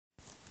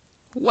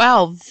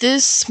Wow,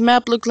 this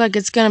map looks like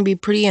it's gonna be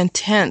pretty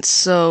intense,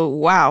 so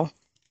wow.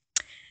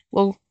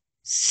 Well,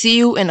 see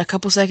you in a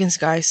couple seconds,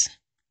 guys.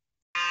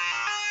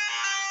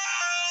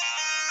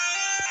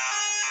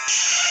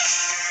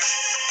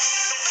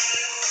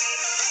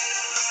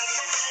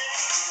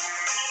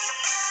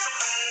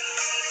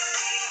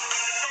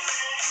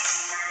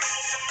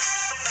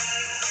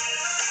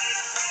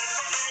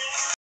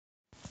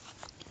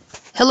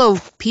 Hello,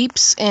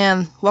 peeps,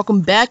 and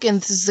welcome back.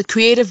 And this is the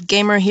Creative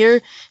Gamer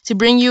here to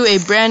bring you a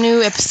brand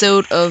new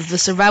episode of the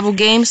survival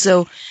game.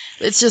 So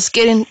let's just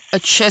get in a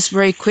chest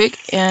very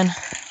quick and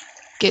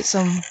get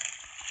some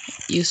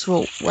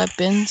useful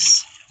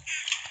weapons,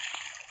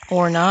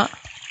 or not,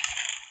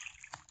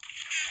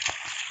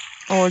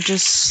 or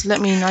just let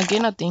me not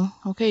get nothing.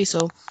 Okay,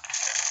 so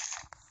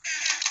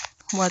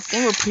well, I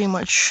think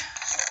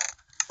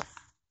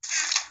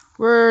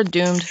we're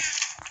doomed.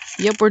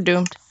 Yep, we're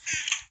doomed.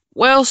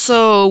 Well,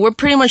 so we're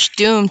pretty much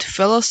doomed,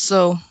 fellas.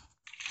 So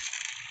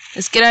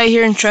let's get out of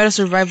here and try to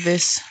survive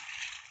this.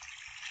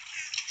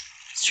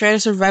 Let's try to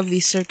survive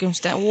these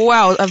circumstances.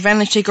 Wow,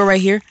 advantage taker right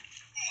here.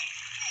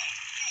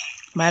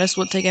 Might as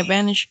well take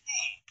advantage.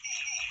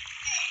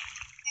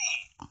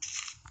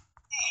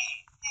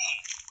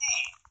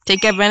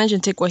 Take advantage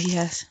and take what he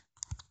has.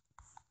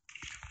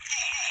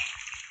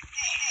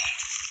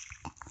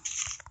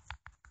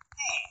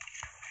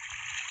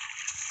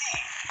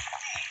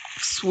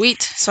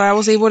 Sweet. So I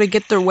was able to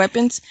get their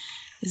weapons.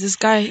 Is this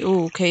guy?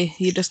 Oh, okay.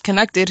 He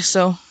disconnected.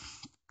 So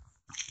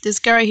this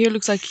guy right here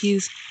looks like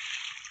he's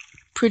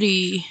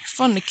pretty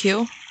fun to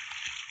kill.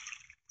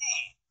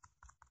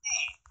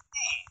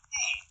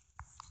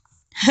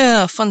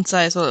 Fun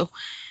size. So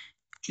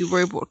you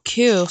were able to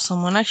kill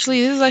someone.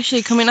 Actually, this is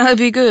actually coming out to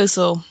be good.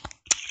 So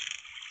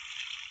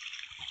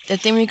I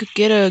think we could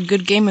get a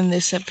good game in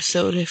this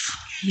episode if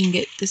we can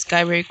get this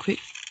guy very quick.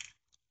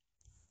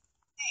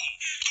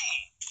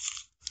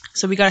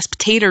 So we got us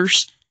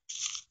potatoes.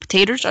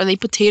 Potatoes? Are they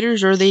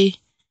potatoes or are they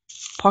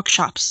pork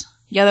chops?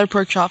 Yeah, they're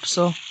pork chops,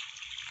 so.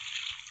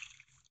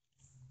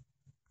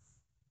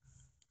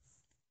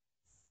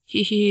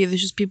 Hee,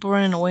 there's just people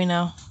running away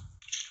now.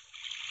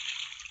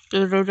 So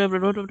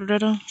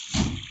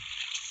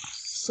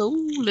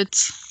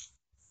let's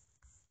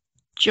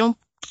jump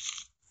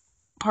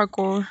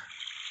parkour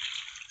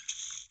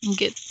and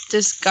get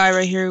this guy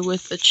right here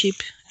with the cheap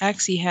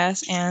axe he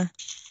has and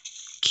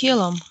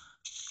kill him.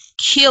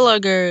 Kill her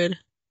good.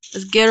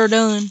 Let's get her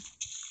done.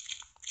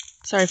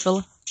 Sorry,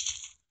 fella.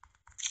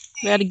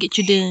 We gotta get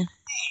you done.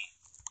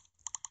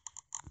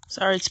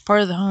 Sorry, it's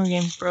part of the Hunger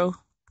Games, bro.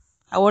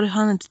 I would have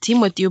hunted the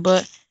team with you,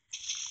 but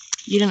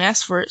you didn't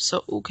ask for it.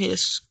 So, okay,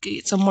 let's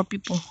get some more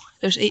people.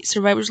 There's 8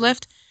 survivors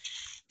left.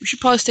 We should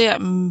probably stay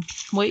at...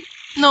 wait.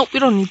 No, we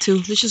don't need to.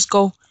 Let's just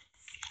go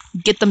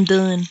get them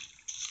done.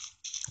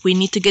 We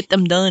need to get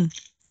them done.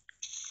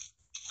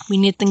 We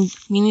need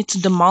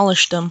to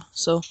demolish them.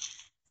 So,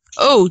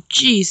 oh,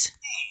 jeez.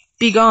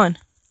 Be gone.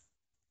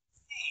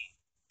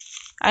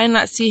 I did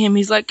not see him.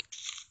 He's like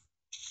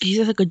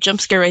a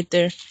jump scare right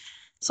there.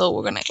 So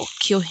we're gonna go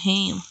kill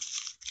him.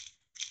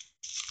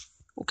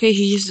 Okay,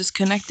 he just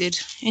disconnected.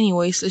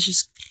 Anyways, let's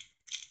just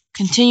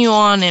continue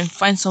on and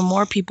find some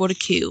more people to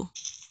kill.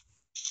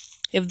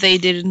 If they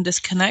didn't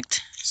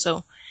disconnect.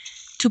 So,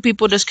 2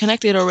 people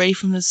disconnected already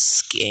from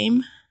this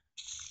game.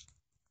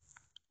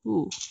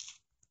 Ooh.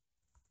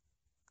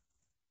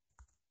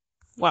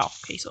 Wow,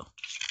 okay, so.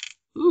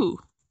 Ooh.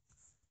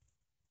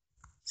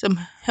 Some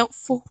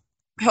helpful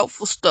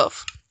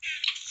stuff.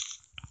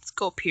 Let's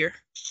go up here.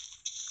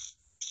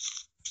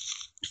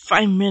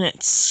 5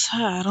 minutes.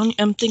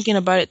 I'm thinking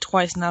about it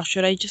twice now.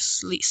 Should I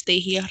just stay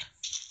here?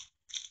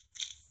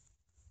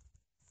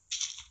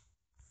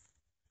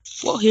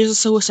 Well, here's a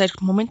suicide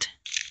moment.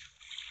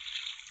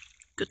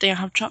 Good thing I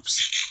have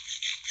chops.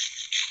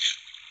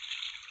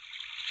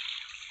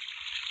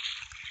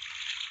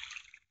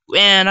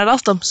 And I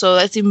lost them, so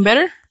that's even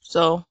better.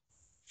 So,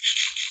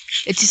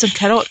 let's eat some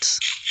carrots.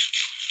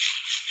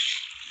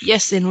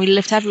 Yes, and we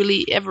lived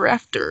happily ever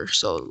after.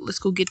 So, let's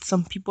go get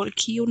some people to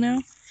kill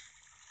now.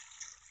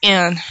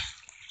 And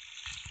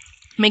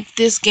make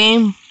this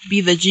game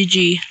be the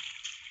GG.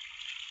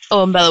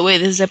 Oh, and by the way,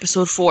 this is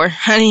episode 4.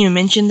 I didn't even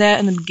mention that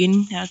in the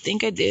beginning. I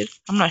think I did.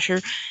 I'm not sure.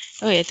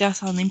 Oh yeah, I think I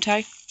saw a name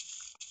tag.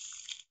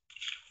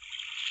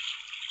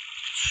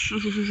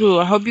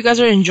 I hope you guys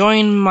are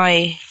enjoying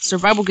my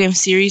survival game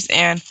series,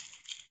 and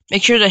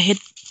make sure to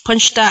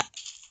punch that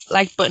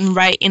like button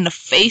right in the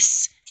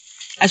face,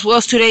 as well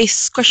as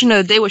today's question of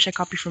the day, which I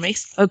copied from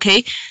Ace.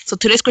 Okay, so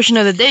today's question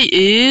of the day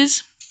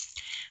is,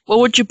 what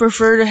would you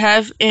prefer to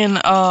have in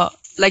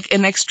like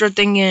an extra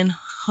thing in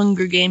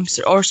Hunger Games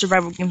or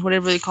survival games,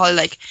 whatever they call it?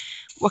 Like,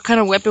 what kind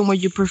of weapon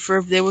would you prefer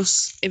if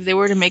they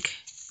were to make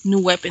new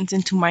weapons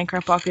into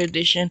Minecraft Pocket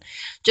Edition?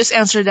 Just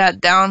answer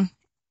that down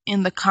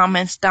in the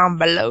comments down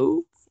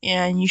below,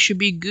 and you should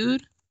be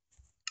good.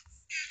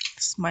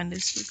 Let's mind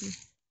this quickly.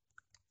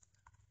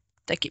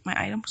 Did I keep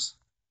my items?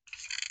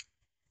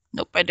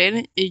 Nope, I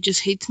didn't. It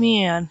just hates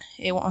me and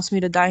it wants me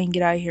to die and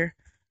get out of here.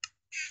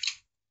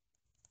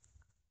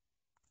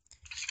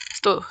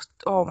 Still,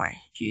 oh my,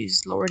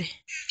 jeez, Lord.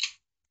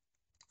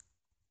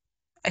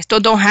 I still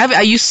don't have it.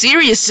 Are you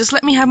serious? Just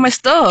let me have my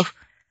stuff.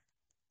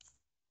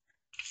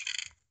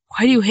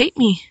 Why do you hate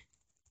me?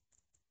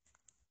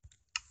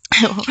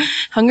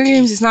 Hunger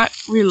Games is not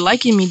really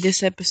liking me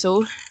this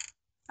episode.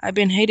 I've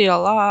been hated a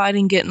lot. I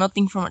didn't get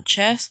nothing from a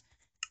chest.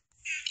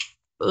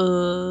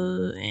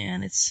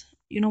 And it's,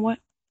 you know what?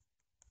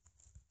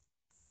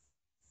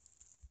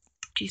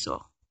 Okay,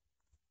 so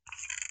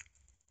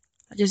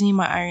I just need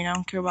my iron. I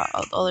don't care about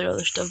all the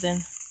other stuff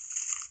then.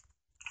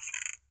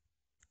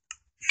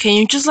 Can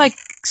you just like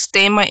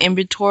stay in my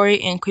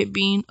inventory and quit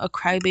being a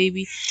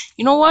crybaby?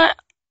 You know what?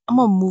 I'm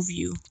gonna move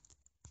you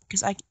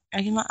because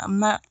I'm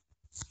not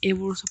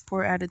able to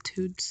support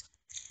attitudes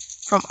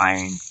from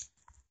iron.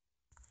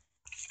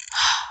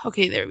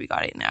 Okay, there, we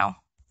got it now.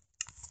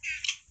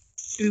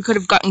 We could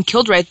have gotten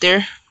killed right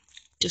there.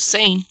 Just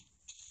saying.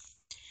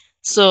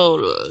 So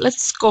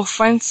let's go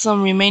find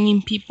some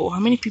remaining people. How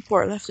many people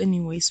are left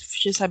anyways?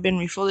 Fishes have been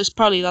refilled. There's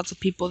probably lots of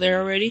people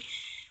there already.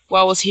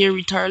 While I was here,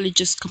 retardedly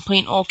just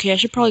complained. Oh, okay, I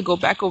should probably go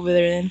back over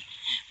there then.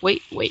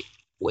 Wait.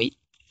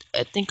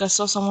 I think I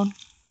saw someone.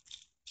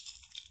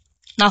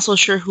 Not so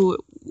sure who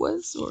it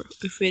was or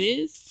if it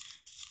is.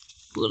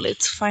 But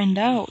let's find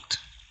out.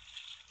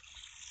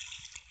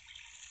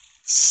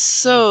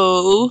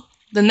 So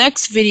the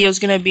next video is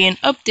gonna be an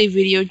update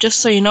video, just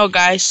so you know,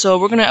 guys. So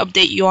we're gonna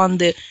update you on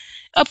the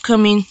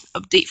upcoming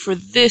update for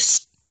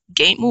this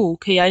game. Ooh,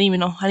 okay, I didn't even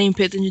know. I didn't even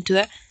pay attention to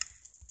that.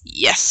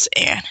 Yes,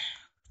 and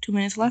 2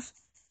 minutes left.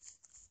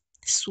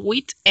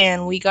 Sweet,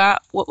 and we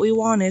got what we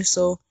wanted,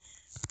 so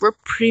we're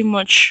pretty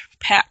much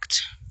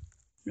packed.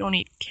 We don't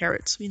need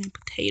carrots, we need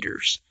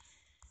potatoes.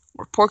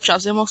 Or pork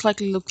chops. They most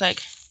likely look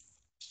like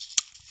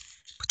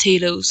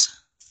potatoes.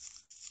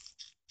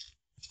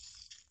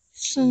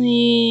 Ooh,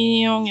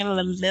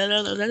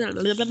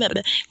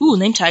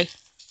 name tag.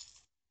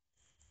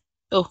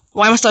 Oh,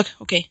 why am I stuck?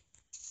 Okay.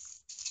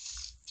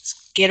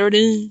 Let's get her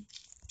done.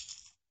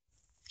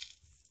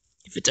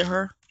 If it's a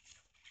her.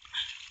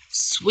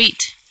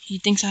 Sweet. He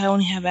thinks I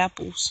only have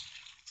apples.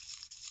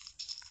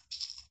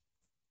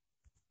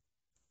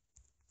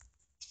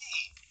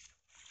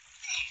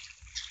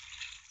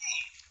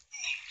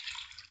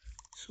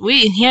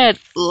 Sweet, and he had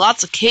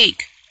lots of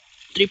cake.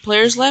 3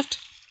 players left?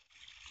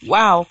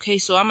 Wow, okay,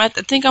 so I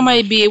think I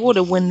might be able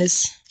to win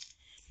this.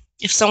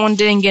 If someone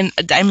didn't get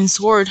a diamond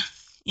sword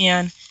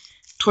and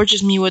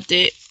torches me with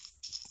it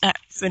at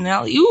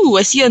finale. Ooh,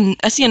 I see a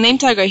name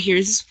tag right here.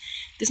 This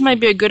might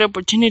be a good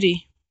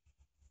opportunity.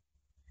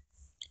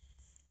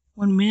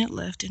 1 minute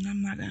left, and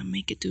I'm not gonna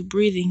make it through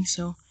breathing,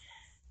 so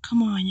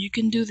come on, you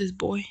can do this,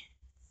 boy. You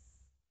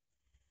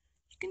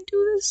can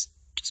do this.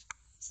 Just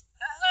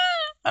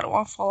I don't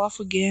want to fall off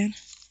again.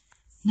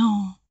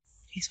 No.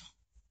 Okay, so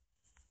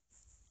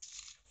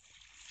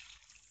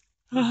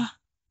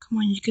come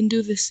on, you can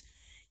do this.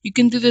 You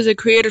can do this, a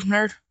creative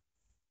nerd.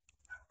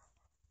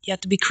 You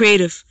have to be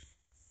creative.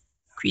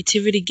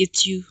 Creativity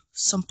gets you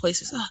some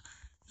places.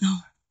 No.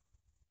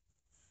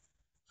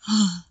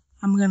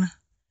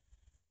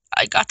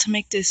 I got to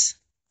make this.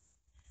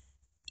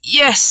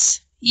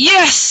 Yes!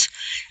 Yes!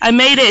 I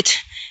made it!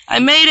 I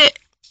made it!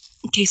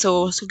 Okay,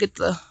 so let's go get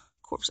the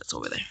corpse that's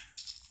over there.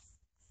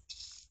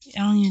 I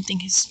don't even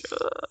think he's...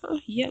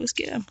 yeah, let's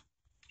get him.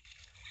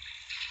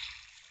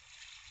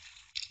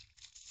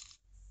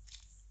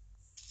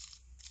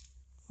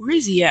 Where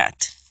is he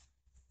at?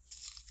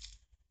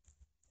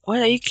 What,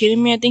 are you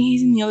kidding me? I think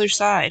he's in the other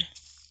side.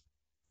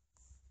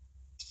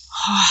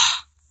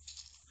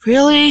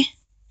 Really?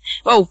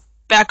 Oh,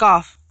 back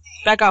off.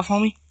 Back off,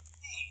 homie.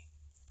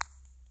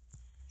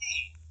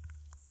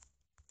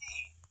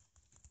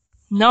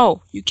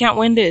 No, you can't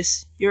win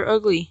this. You're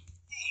ugly.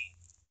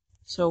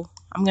 So,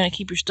 I'm gonna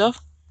keep your stuff.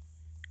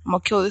 I'm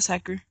gonna kill this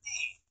hacker.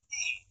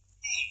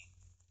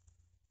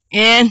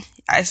 And,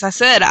 as I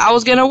said, I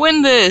was gonna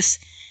win this.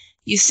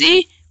 You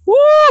see?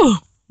 Woo!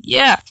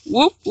 Yeah.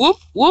 Whoop, whoop,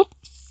 whoop.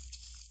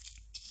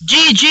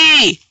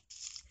 GG!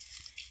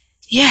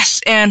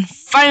 Yes, and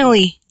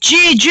finally,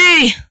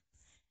 GG!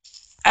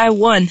 I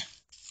won.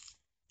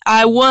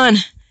 I won.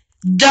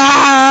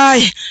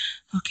 Die!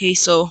 Okay,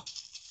 so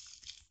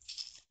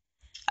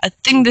I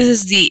think this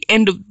is the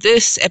end of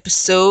this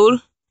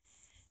episode.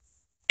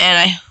 And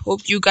I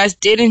hope you guys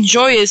did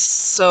enjoy it.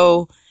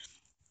 So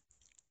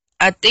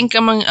I think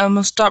I'm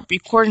gonna stop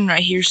recording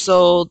right here.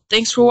 So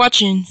thanks for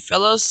watching,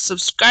 fellas.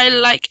 Subscribe,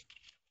 like,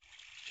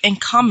 and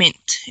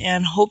comment.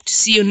 And hope to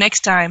see you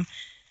next time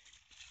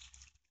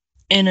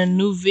in a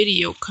new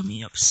video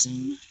coming up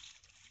soon.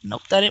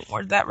 Nope, that didn't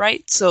word that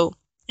right. So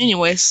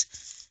anyways,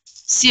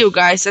 see you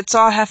guys. That's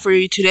all I have for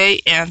you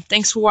today. And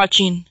thanks for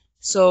watching.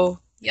 So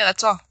yeah,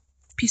 that's all.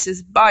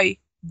 Pieces. Bye.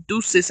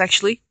 Deuces,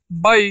 actually.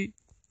 Bye.